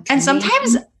that. And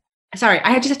sometimes,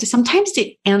 sometimes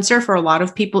the answer for a lot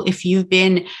of people, if you've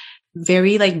been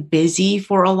very busy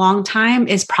for a long time,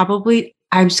 is probably,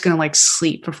 I'm just going to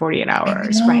sleep for 48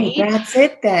 hours, right? That's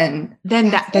it then. Do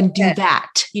that, Do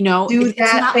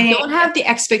that thing. Don't have the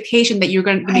expectation that you're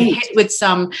going to be hit with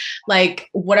some,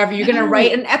 whatever, you're going to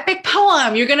write an epic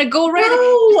poem. You're going to go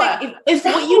write. If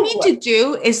what you need to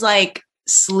do is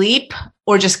sleep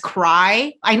or just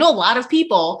cry. I know a lot of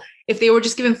people, if they were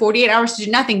just given 48 hours to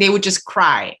do nothing, they would just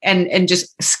cry and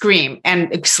just scream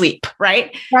and sleep,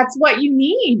 right? That's what you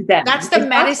need then. That's the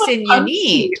medicine you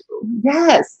need.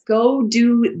 Yes. Go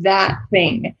do that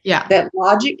thing. Yeah. That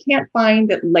logic can't find,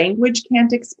 that language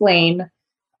can't explain,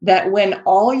 that when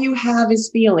all you have is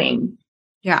feeling.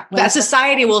 Yeah. That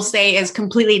society will say is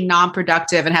completely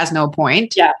non-productive and has no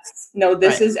point. Yes. No,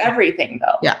 this is everything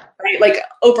though. Yeah. Right. Like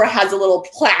Oprah has a little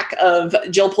plaque of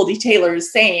Jill Pulte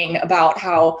Taylor's saying about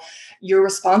how you're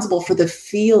responsible for the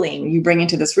feeling you bring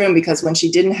into this room, because when she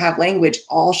didn't have language,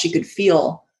 all she could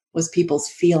feel was people's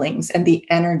feelings and the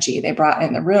energy they brought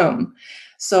in the room.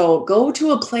 So go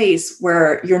to a place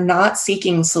where you're not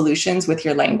seeking solutions with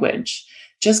your language.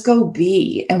 Just go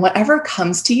be. And whatever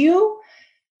comes to you,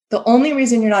 the only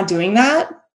reason you're not doing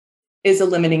that is a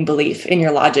limiting belief in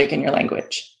your logic and your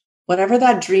language. Whatever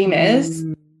that dream is,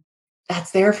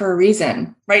 that's there for a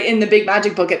reason, right? In the Big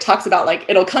Magic book, it talks about like,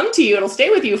 it'll come to you, it'll stay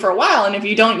with you for a while. And if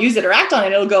you don't use it or act on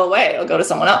it, it'll go away. It'll go to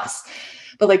someone else.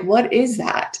 But like, what is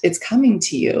that? It's coming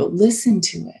to you. Listen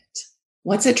to it.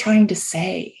 What's it trying to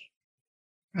say?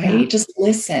 Right? Yeah. Just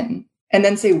listen. And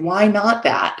then say, why not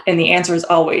that? And the answer is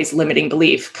always limiting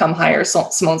belief. Come higher,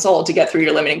 Simone Seol, to get through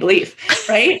your limiting belief,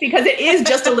 right? Because it is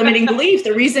just a limiting belief.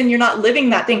 The reason you're not living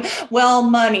that thing, well,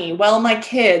 money, well, my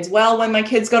kids, well, when my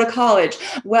kids go to college,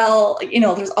 well,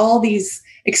 there's all these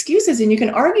excuses, and you can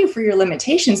argue for your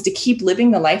limitations to keep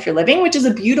living the life you're living, which is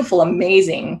a beautiful,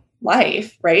 amazing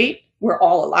life, right? We're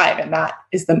all alive, and that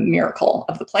is the miracle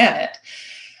of the planet.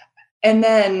 And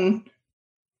then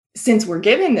since we're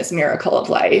given this miracle of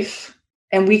life,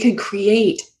 and we could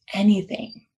create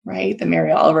anything, right? The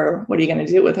Mary Oliver, what are you going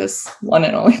to do with this one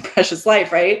and only precious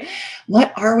life, right?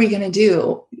 What are we going to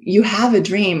do? You have a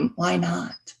dream. Why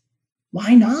not?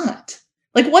 Why not?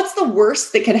 Like, what's the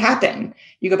worst that could happen?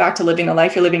 You go back to living the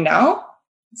life you're living now?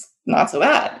 It's not so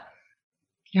bad.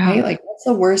 Yeah. Right? Like, what's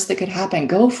the worst that could happen?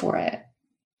 Go for it.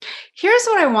 Here's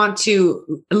what I want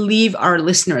to leave our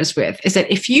listeners with is that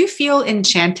if you feel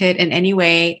enchanted in any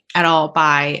way at all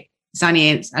by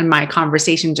Sunny and my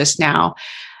conversation just now,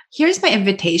 here's my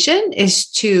invitation is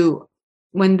to,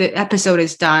 when the episode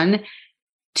is done,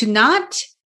 to not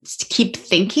keep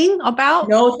thinking about.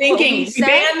 No thinking.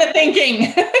 Ban the thinking.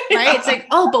 Right? It's like,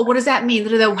 oh, but what does that mean?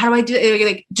 How do I do it?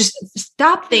 Like, just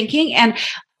stop thinking and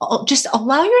just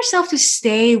allow yourself to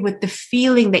stay with the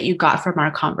feeling that you got from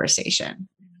our conversation.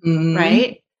 Mm-hmm.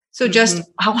 Right? So just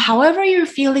however you're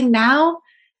feeling now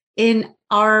in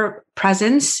our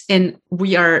presence, and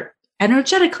we are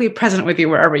energetically present with you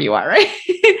wherever you are, right?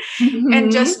 Mm-hmm.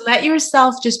 And just let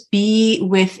yourself just be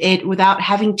with it without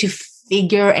having to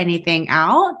figure anything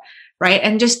out, right?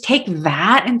 And just take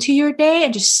that into your day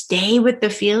and just stay with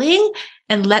the feeling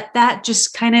and let that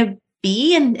just kind of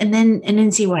be and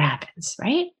then see what happens,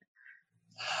 right?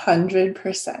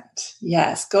 100%.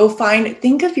 Yes. Go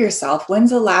think of yourself.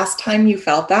 When's the last time you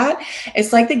felt that?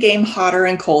 It's like the game Hotter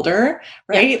and Colder,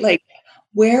 right? Yeah. Like,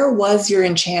 where was your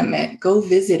enchantment? Go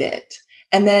visit it.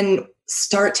 And then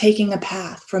start taking a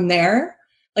path from there.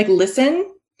 Like, listen,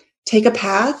 take a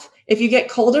path. If you get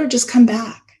colder, just come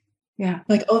back. Yeah.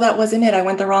 Like, oh, that wasn't it. I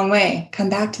went the wrong way. Come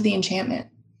back to the enchantment.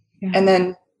 Yeah. And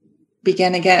then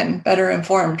begin again, better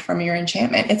informed from your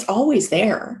enchantment. It's always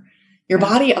there. Your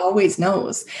body always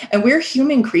knows. And we're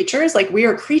human creatures. Like, we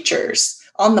are creatures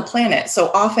on the planet. So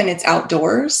often it's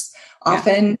outdoors.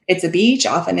 Often it's a beach.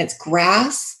 Often it's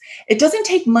grass. It doesn't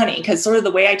take money, because sort of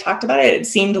the way I talked about it, it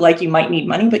seemed like you might need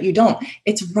money, but you don't.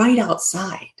 It's right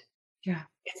outside. Yeah.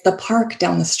 It's the park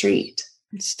down the street.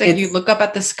 It's like you look up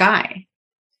at the sky.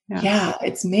 Yeah.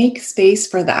 It's make space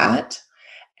for that,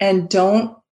 and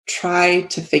don't try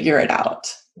to figure it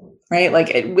out, right?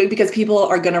 Like, because people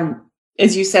are going to,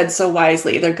 as you said so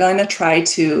wisely, they're going to try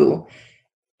to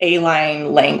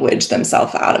A-line language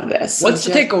themselves out of this. So what's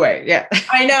the takeaway? Yeah.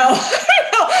 I know.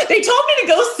 They told me to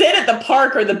go sit at the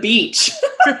park or the beach.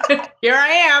 Here I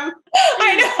am.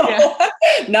 I know.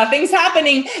 Yeah. Nothing's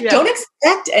happening. Yeah. Don't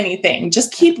expect anything.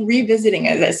 Just keep revisiting,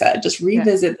 as I said. Just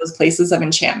revisit those places of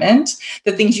enchantment,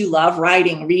 the things you love,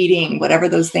 writing, reading, whatever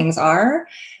those things are.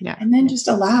 Yeah. And then just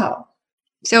allow.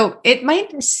 So it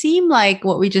might seem like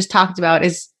what we just talked about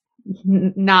is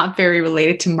not very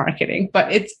related to marketing,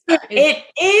 but it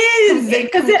is.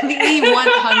 It completely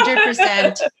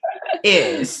 100%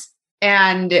 is.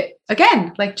 And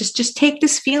again, like just take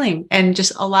this feeling and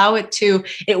just allow it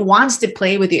wants to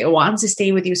play with you. It wants to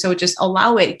stay with you. So just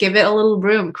allow it, give it a little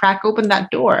room, crack open that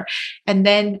door. And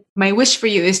then my wish for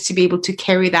you is to be able to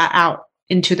carry that out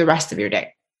into the rest of your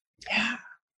day. Yeah.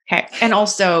 Okay. And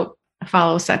also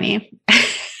follow Sunny.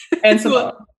 And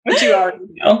Simone. which you already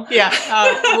know. Yeah.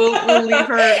 We'll leave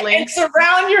her links. And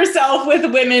surround yourself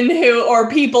with women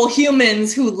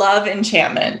humans who love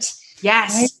enchantment.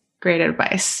 Yes. Right? Great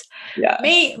advice. Yeah.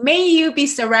 May you be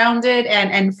surrounded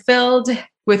and filled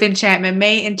with enchantment.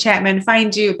 May enchantment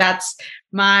find you. That's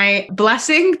my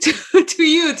blessing to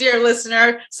you, dear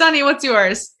listener. Sunny, what's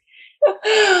yours?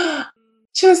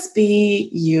 Just be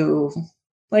you.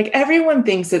 Like, everyone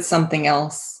thinks it's something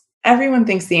else. Everyone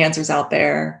thinks the answer's out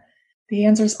there. The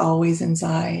answer's always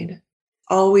inside.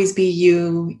 Always be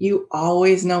you. You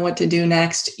always know what to do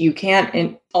next. You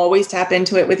can't always tap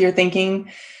into it with your thinking,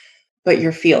 but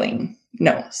your feeling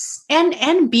knows.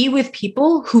 And be with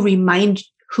people who remind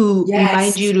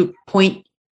you to point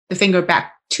the finger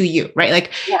back to you, right?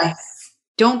 Like, yes.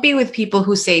 Don't be with people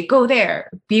who say, go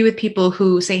there. Be with people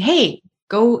who say, hey,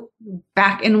 go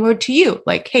back inward to you.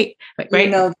 Like, hey, right? You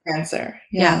know the answer.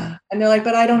 Yeah. And they're like,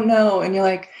 but I don't know. And you're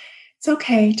like, it's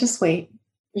okay. Just wait.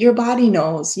 Your body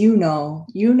knows, you know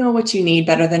what you need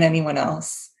better than anyone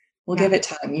else. We'll give it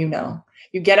time.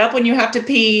 You get up when you have to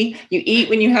pee, you eat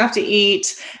when you have to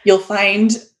eat. You'll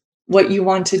find what you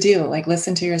want to do. Like,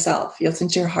 listen to yourself. You listen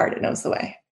to your heart. It knows the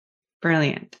way.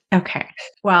 Brilliant. Okay.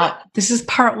 Well, this is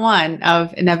part 1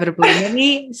 of Inevitably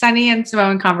Mini, Sunny and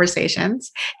Simone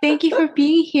Conversations. Thank you for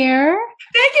being here.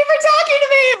 Thank you for talking to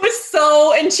me. It was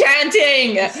so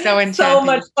enchanting. So enchanting. So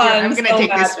much fun. Yeah, I'm going to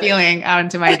take this feeling out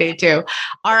into my day too.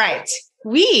 All right.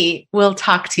 We will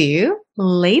talk to you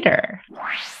later.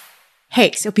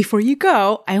 Hey, so before you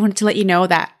go, I wanted to let you know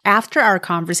that after our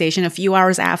conversation, a few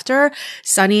hours after,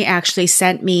 Sunny actually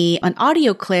sent me an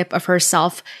audio clip of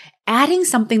herself adding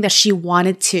something that she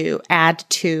wanted to add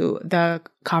to the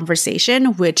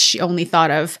conversation, which she only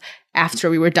thought of after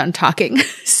we were done talking.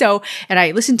 And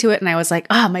I listened to it and I was like,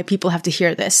 my people have to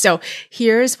hear this. So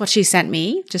here's what she sent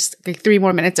me, just like 3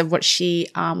 more minutes of what she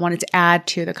wanted to add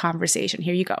to the conversation.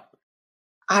 Here you go.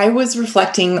 I was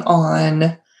reflecting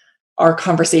on our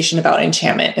conversation about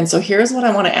enchantment. And so here's what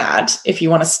I want to add. If you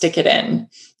want to stick it in,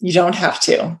 you don't have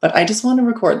to, but I just want to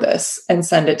record this and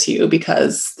send it to you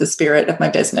because the spirit of my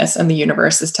business and the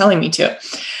universe is telling me to.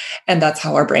 And that's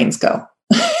how our brains go.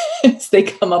 They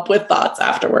come up with thoughts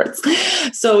afterwards.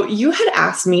 So you had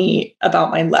asked me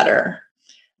about my letter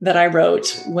that I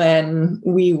wrote when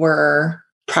we were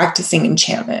practicing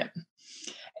enchantment.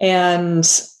 And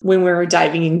when we were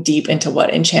diving in deep into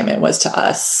what enchantment was to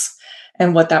us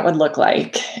and what that would look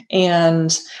like.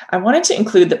 And I wanted to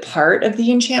include the part of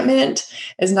the enchantment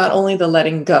is not only the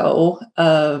letting go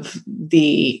of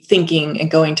the thinking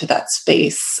and going to that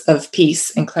space of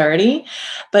peace and clarity,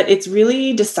 but it's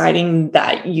really deciding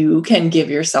that you can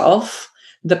give yourself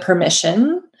the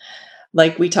permission,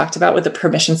 like we talked about with the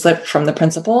permission slip from the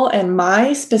principal. And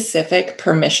my specific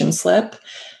permission slip,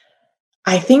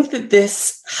 I think that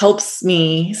this helps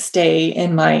me stay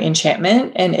in my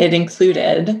enchantment, and it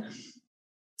included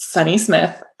Sunny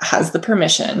Smith has the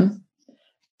permission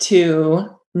to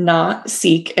not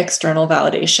seek external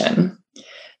validation,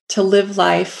 to live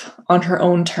life on her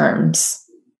own terms,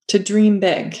 to dream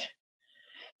big,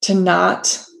 to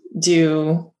not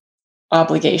do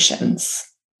obligations,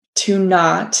 to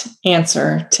not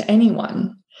answer to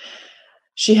anyone.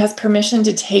 She has permission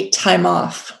to take time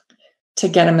off, to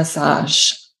get a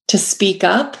massage, to speak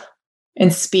up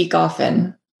and speak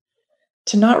often,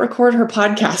 to not record her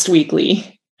podcast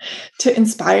weekly, to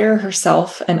inspire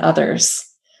herself and others,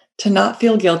 to not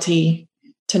feel guilty,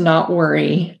 to not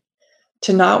worry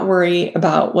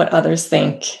about what others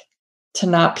think, to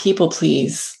not people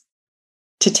please,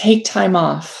 to take time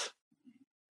off,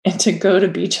 and to go to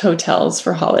beach hotels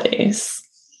for holidays.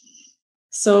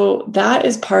 So that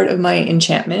is part of my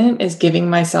enchantment, is giving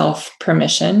myself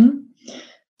permission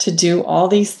to do all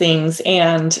these things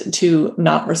and to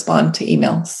not respond to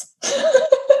emails.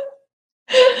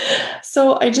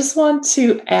 So I just want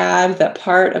to add that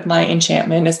part of my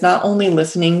enchantment is not only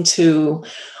listening to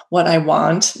what I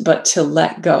want, but to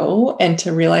let go and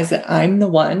to realize that I'm the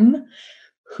one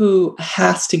who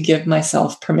has to give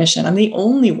myself permission. I'm the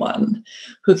only one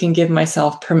who can give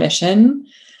myself permission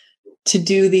to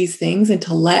do these things and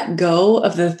to let go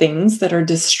of the things that are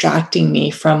distracting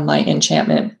me from my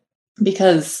enchantment.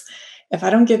 Because if I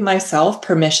don't give myself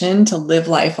permission to live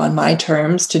life on my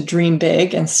terms, to dream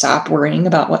big and stop worrying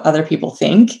about what other people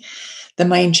think, then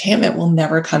my enchantment will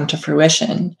never come to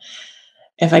fruition.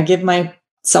 If I give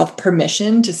myself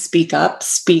permission to speak up,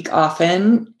 speak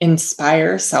often,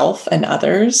 inspire self and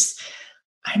others,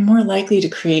 I'm more likely to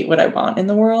create what I want in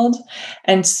the world.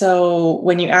 And so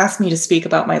when you asked me to speak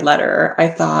about my letter, I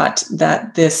thought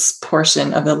that this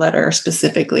portion of the letter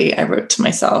specifically I wrote to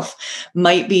myself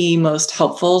might be most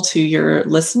helpful to your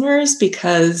listeners,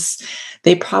 because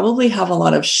they probably have a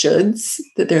lot of shoulds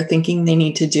that they're thinking they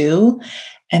need to do.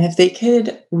 And if they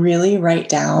could really write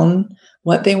down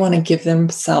what they want to give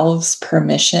themselves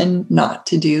permission not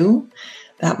to do,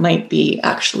 that might be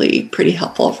actually pretty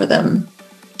helpful for them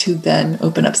to then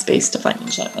open up space to find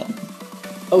enchantment.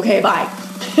 Okay, bye.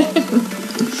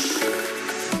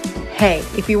 Hey,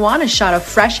 if you want a shot of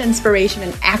fresh inspiration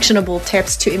and actionable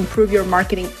tips to improve your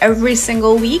marketing every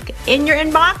single week in your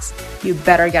inbox, you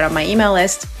better get on my email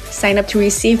list. Sign up to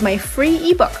receive my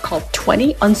free ebook called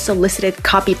 20 Unsolicited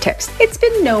Copy Tips. It's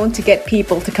been known to get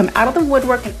people to come out of the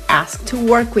woodwork and ask to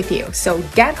work with you. So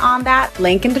get on that,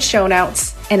 link in the show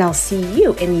notes, and I'll see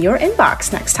you in your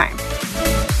inbox next time.